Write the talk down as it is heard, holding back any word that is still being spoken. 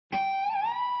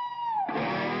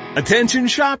Attention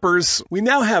shoppers, we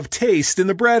now have taste in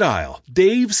the bread aisle.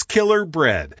 Dave's Killer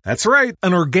Bread. That's right,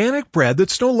 an organic bread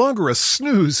that's no longer a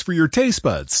snooze for your taste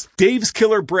buds. Dave's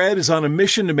Killer Bread is on a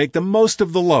mission to make the most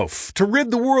of the loaf, to rid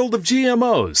the world of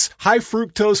GMOs, high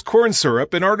fructose corn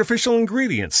syrup, and artificial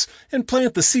ingredients, and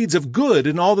plant the seeds of good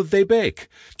in all that they bake.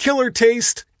 Killer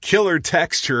taste, killer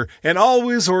texture, and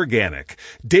always organic.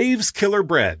 Dave's Killer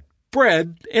Bread.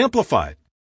 Bread amplified.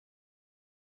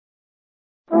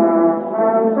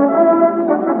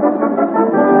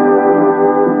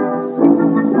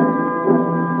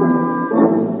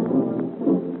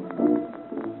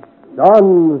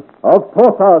 Sons of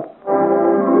Porthos.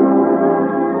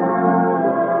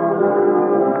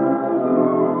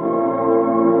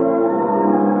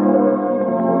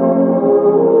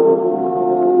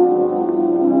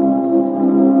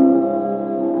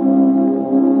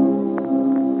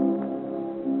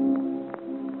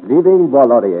 Leaving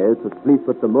Bois-Laurier to sleep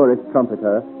with the Moorish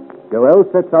trumpeter, Joel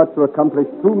sets out to accomplish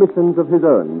 2 missions of his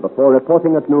own before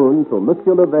reporting at noon to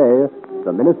Monsieur Levet,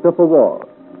 the Minister for War.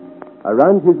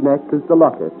 Around his neck is the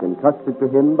locket entrusted to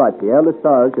him by Pierre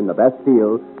Lesage in the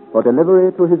Bastille for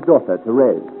delivery to his daughter,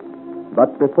 Thérèse.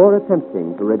 But before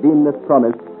attempting to redeem this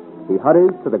promise, he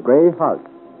hurries to the Grey House,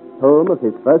 home of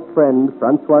his first friend,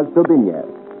 Françoise d'Aubigné,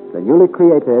 the newly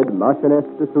created Marchioness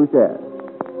de Sougères.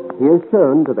 He is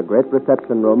shown to the great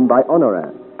reception room by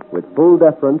Honorat, with full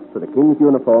deference to the king's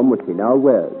uniform which he now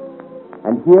wears.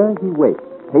 And here he waits,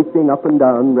 pacing up and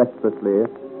down restlessly,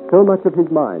 so much of his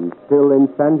mind still in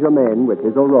Saint-Germain with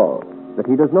his Aurore, that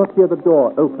he does not hear the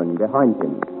door open behind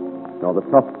him, nor the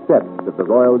soft steps of the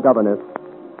royal governess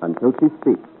until she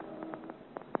speaks.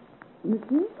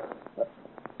 Monsieur?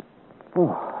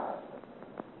 Oh,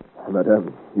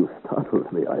 Madame, you startled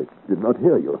me. I did not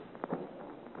hear you.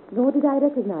 Nor did I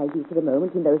recognize you for the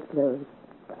moment in those clothes.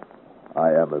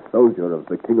 I am a soldier of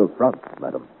the King of France,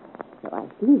 madam. So I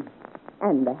see.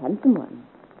 And a handsome one.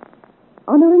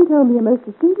 Honorin told me a most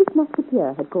distinguished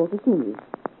musketeer had called to see me.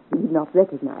 He did not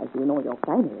recognize you in all your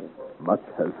finery. Much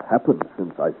has happened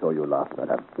since I saw you last,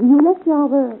 madam. You left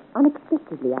Havre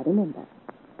unexpectedly, I remember.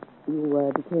 You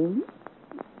were detained?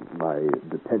 My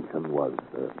detention was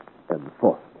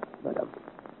enforced, madam.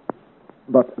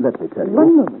 But let me tell you...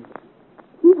 One moment.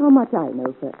 See how much I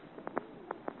know first.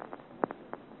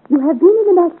 You have been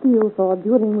in the Bastille for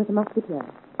dueling with a musketeer,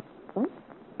 right?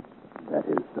 That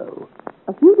is so.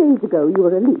 A few days ago you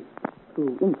were released,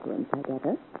 through influence, I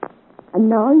gather. And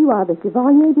now you are the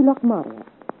Chevalier de Locmaria,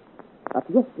 but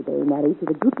yesterday married to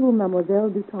the beautiful Mademoiselle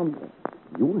du Tombeau.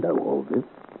 You know all this.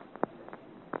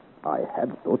 I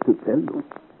had thought to tell you.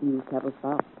 You travel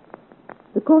fast.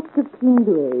 The court of King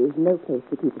Louis is no place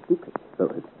to keep a secret. So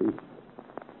it seems.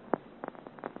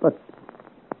 But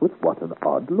with what an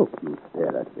odd look you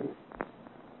stare at me.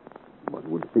 One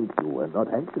would think you were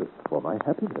not anxious for my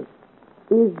happiness.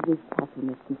 Is this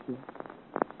happiness, monsieur?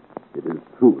 It is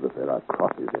true that there are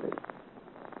crosses in it.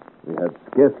 We had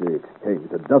scarcely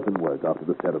exchanged a dozen words after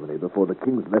the ceremony before the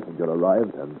king's messenger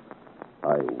arrived, and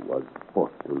I was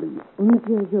forced to leave.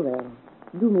 Monsieur Joel,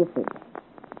 do me a favor.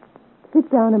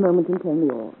 Sit down a moment and tell me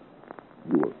all.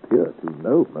 You appear to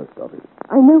know most of it.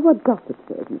 I know what gossip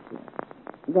says, monsieur.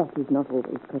 That is not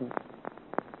always correct.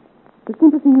 The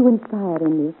sympathy you inspire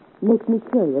in me makes me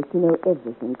curious to know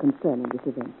everything concerning this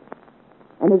event.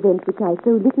 An event which I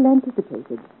so little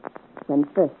anticipated when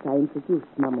first I introduced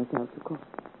Mademoiselle to court.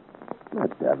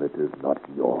 Madame, it is not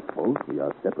your fault we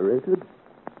are separated.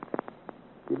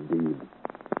 Indeed,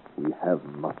 we have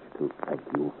much to thank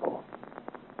you for.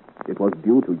 It was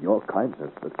due to your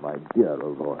kindness that my dear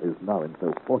Aurore is now in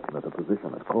so fortunate a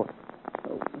position at court.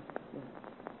 Oh,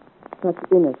 such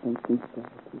innocent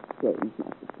sincerity shames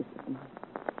my suspicious mind.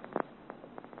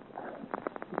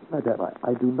 Madame,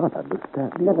 I do not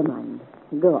understand. Never mind.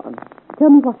 Go on. Tell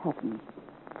me what happened.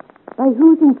 By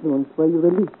whose influence were you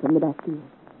released from the Bastille?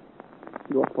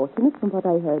 You are fortunate, from what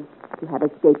I heard, to have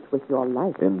escaped with your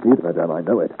life. Indeed, madame, I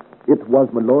know it. It was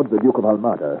my lord the Duke of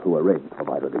Almada who arranged for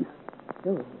my release.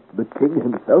 So? The king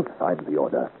himself signed the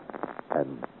order,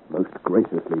 and most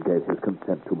graciously gave his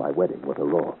consent to my wedding with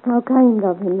Aurore. How kind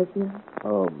of him, monsieur.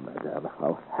 Oh, madame,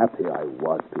 how happy I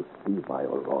was to see my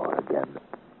Aurore again,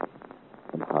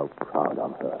 and how proud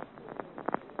of her.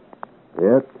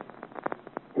 Yet,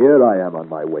 here I am on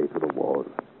my way to the wars,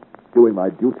 doing my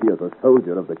duty as a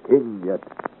soldier of the king, yet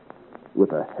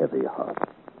with a heavy heart.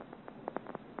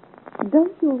 Does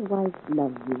your wife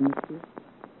love you, monsieur?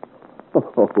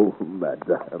 Oh,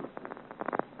 madame.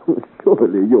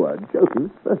 Surely you are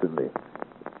joking, certainly.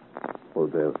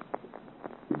 Although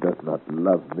she does not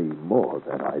love me more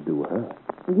than I do her.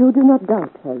 You do not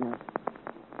doubt her love.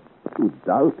 To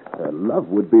doubt her love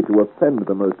would be to offend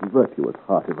the most virtuous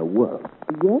heart in the world.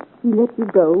 Yes, he let you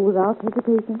go without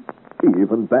hesitation. He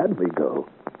even bade me go.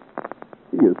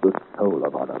 She is the soul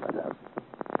of honor, madame,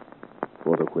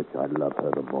 for the which I love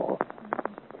her the more.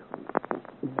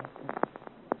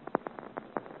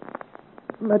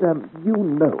 Madame, you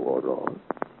know Aurore.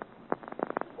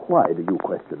 Why do you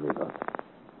question me thus?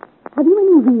 Have you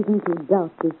any reason to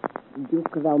doubt this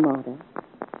Duke of Almada?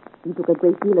 You took a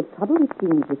great deal of trouble, it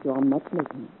seems, with your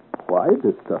matchmaking. Why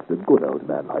distrust a good old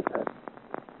man like that?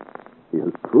 He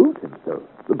has proved himself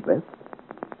the best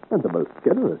and the most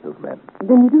generous of men.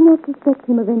 Then you do not suspect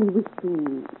him of any wish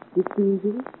to deceive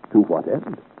you? To what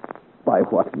end? By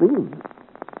what means?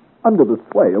 Under the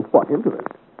sway of what interest?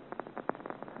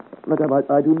 Madame,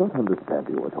 I do not understand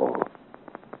you at all.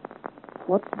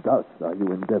 What doubts are you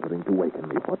endeavoring to waken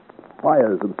me? What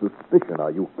fires of suspicion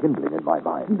are you kindling in my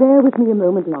mind? Bear with me a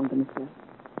moment longer, monsieur.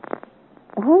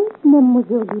 Has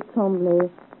Mademoiselle du Tremblay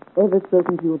ever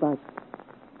spoken to you about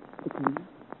the king?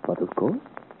 But of course.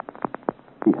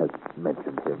 He has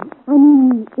mentioned him. I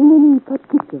mean, in any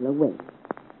particular way.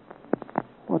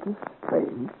 What a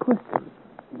strange question.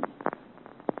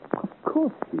 Of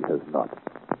course he has not.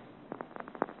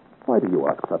 Why do you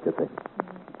ask such a thing?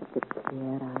 Such a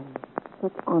clear eye,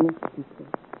 such honest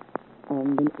features,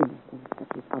 and an innocence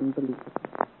that is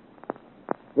unbelievable.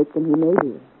 Victim he may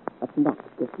be, but not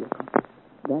guilty accomplice.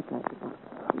 That's I suppose.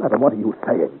 Madam, what are you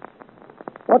saying?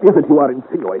 What is it you are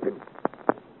insinuating?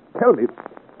 Tell me.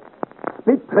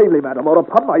 Speak plainly, madam, or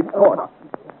upon my sword.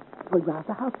 It will rouse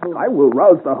the household. I will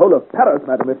rouse the whole of Paris,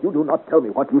 madam, if you do not tell me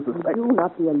what you suspect. Do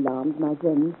not be alarmed, my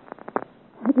friend.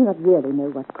 I do not really know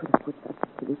what could have put such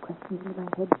silly questions in my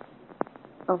head.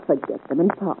 I'll forget them and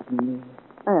pardon me.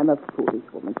 I am a foolish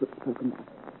woman to have spoken out.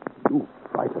 You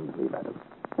frightened me, madam.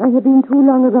 I have been too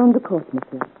long around the court,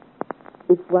 monsieur.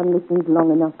 If one listens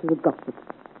long enough to the gossip,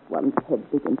 one's head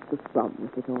begins to throb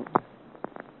with it all.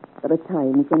 There are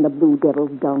times when the blue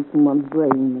devils dance in one's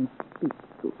brain and speak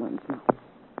through one's mouth.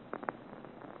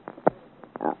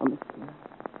 Ah, monsieur,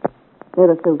 there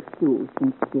are so few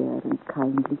sincere and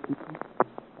kindly people.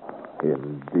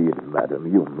 Indeed,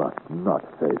 madam, you must not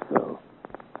say so.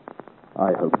 I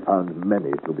have found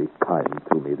many to be kind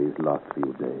to me these last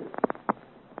few days.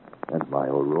 And my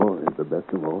Aurore is the best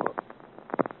of all.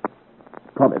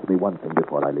 Promise me one thing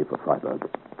before I leave for Freiburg.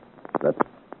 That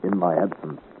in my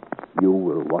absence, you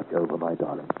will watch over my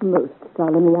darling. Most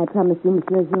solemnly, I promise you,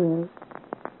 Monsieur Joel.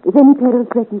 If any peril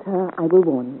threatens her, I will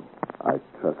warn you. I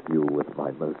trust you with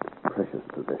my most precious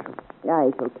possession.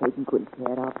 I shall take good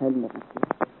care of her, never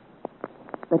fear.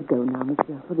 But go now,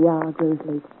 monsieur, for the hour grows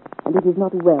late, and it is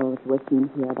not well to have seen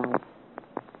here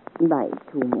by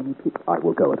too many people. I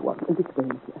will go at once. This way,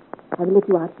 monsieur. I will let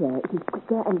you out here. It is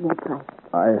quicker and more private.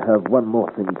 I have one more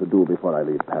thing to do before I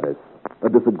leave Paris. A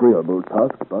disagreeable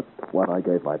task, but one I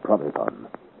gave my promise on.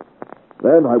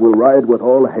 Then I will ride with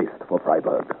all haste for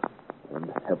Freiburg.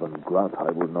 And heaven grant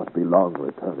I will not be long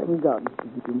returning. God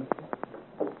speed you,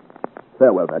 monsieur.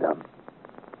 Farewell, madame.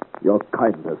 Your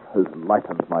kindness has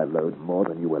lightened my load more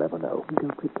than you will ever know. Go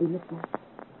quickly, monsieur.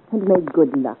 And may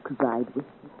good luck ride with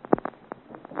you.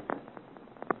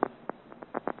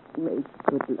 May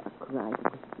good luck ride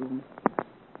with you, monsieur.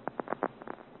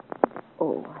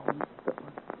 Oh, I am so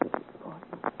afraid for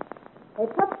you. A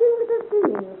touching little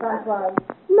scene, Francoise.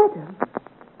 Madam,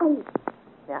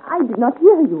 I did not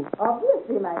hear you.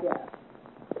 Obviously, my dear.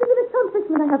 It is an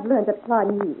accomplishment I have learned at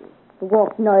Clarny, to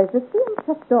walk noiselessly and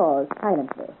shut doors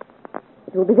silently.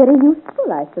 It will be very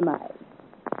useful, I surmise.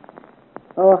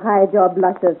 Oh, hide your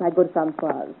blushes, my good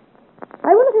Francoise.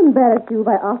 I will not embarrass you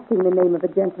by asking the name of the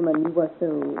gentleman you were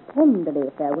so tenderly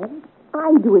farewelling.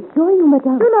 I do assure you,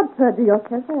 madame. Do not perjure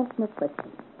yourself. I ask no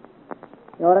questions.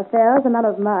 Your affairs are none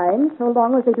of mine, so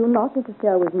long as they do not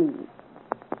interfere with me.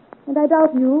 And I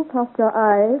doubt you cast your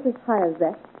eyes as high as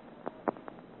that.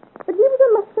 But he was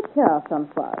a musketeer,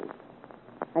 Francoise.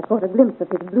 I caught a glimpse of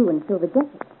his blue and silver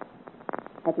jacket.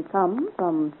 Had he come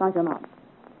from Saint-Germain?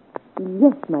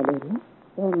 Yes, my lady.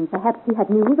 Then perhaps he had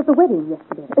news of the wedding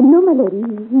yesterday. No, my lady,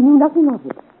 he knew nothing of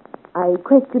it. I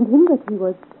questioned him, but he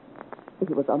was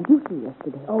on duty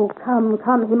yesterday. Oh, come,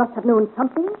 he must have known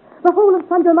something. The whole of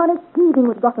Saint-Germain is heaving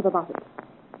with gossip about it.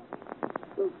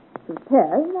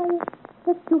 Suppose I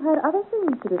guess you had other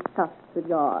things to discuss with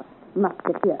your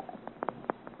musketeer.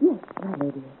 Yes, my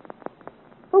lady.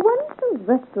 For one so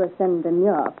virtuous and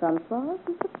demure, Francois,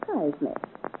 you surprise me.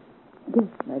 Yes,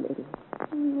 my lady.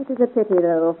 It is a pity,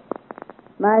 though.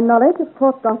 My knowledge of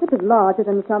court gossip is larger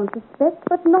than some suspect,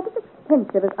 but not as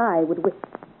extensive as I would wish.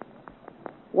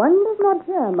 One does not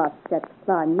hear much at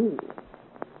Clarny.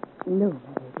 No,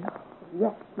 my lady.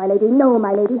 yes, my lady. No,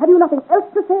 my lady. Have you nothing else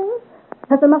to say?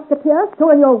 Has the musketeer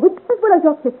stolen your wits as well as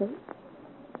your kisses?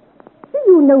 Do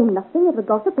you know nothing of the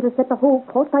gossip that has set the whole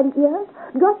court by the ears?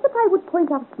 Gossip, I would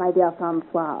point out, my dear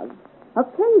Francoise,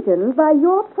 occasioned by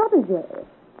your protégé,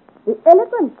 the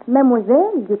elegant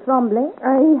Mademoiselle du Tremblay.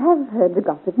 I have heard the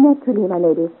gossip, naturally, my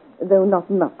lady, though not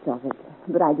much of it,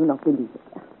 but I do not believe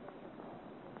it.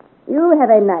 You have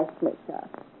a nice nature,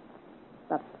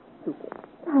 but stupid.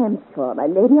 I am sure, my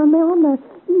lady, on my honor,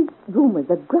 these rumors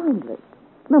are groundless.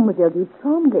 Mademoiselle du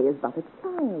Tremblay is but a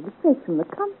child, straight from the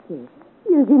country.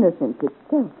 She is innocence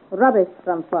itself. Rubbish,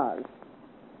 Francoise.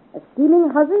 A scheming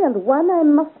hussy and one I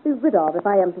must be rid of if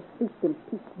I am to speak in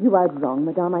peace. You are wrong,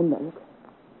 madame, I know it.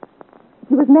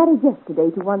 She was married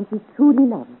yesterday to one she truly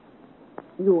loves.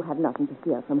 You have nothing to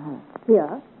fear from her.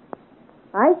 Fear?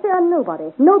 I fear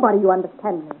nobody. Nobody, you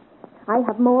understand me. I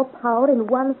have more power in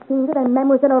one finger than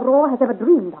Mademoiselle Aurore has ever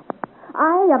dreamed of.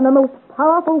 I am the most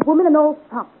powerful woman in all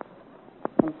France.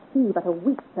 And she but a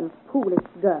weak and foolish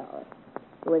girl,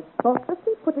 who is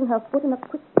thoughtlessly putting her foot in a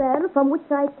quicksand from which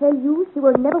I tell you she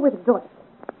will never withdraw it.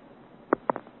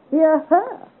 Hear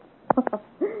her.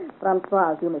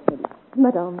 Francoise, you miss me.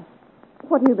 Madame,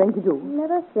 what are you going to do?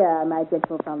 Never fear, my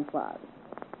gentle Francoise.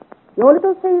 Your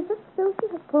little favorite, though she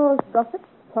has caused gossip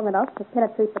strong enough to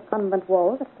penetrate the convent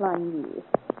walls at Cligny,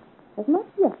 has not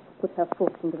yet put her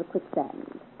foot into the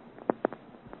quicksand.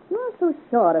 You are so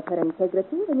sure of her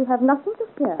integrity that you have nothing to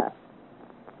fear.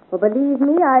 For believe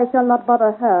me, I shall not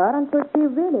bother her until she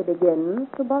really begins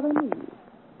to bother me.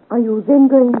 Are you then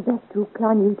going back to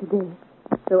Cligny today?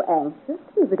 So anxious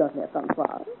to be got here,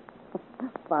 Francois.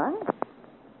 Why?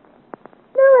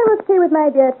 No, I will stay with my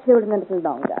dear children a little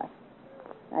longer.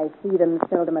 I see them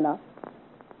seldom enough,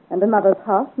 and a mother's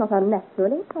heart not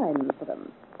unnaturally pines for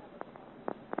them.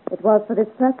 It was for this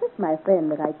purpose, my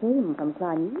friend, that I came from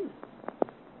Cligny.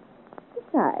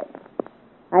 Besides,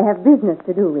 I have business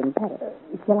to do in Paris.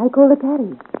 Shall I call the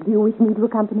carriage? Do you wish me to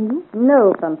accompany you?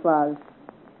 No, Francoise.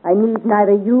 I need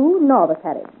neither you nor the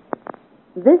carriage.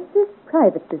 This is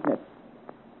private business.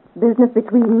 Business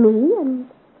between me and...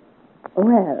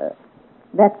 Well,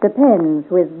 that depends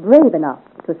who is brave enough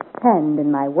to stand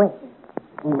in my way.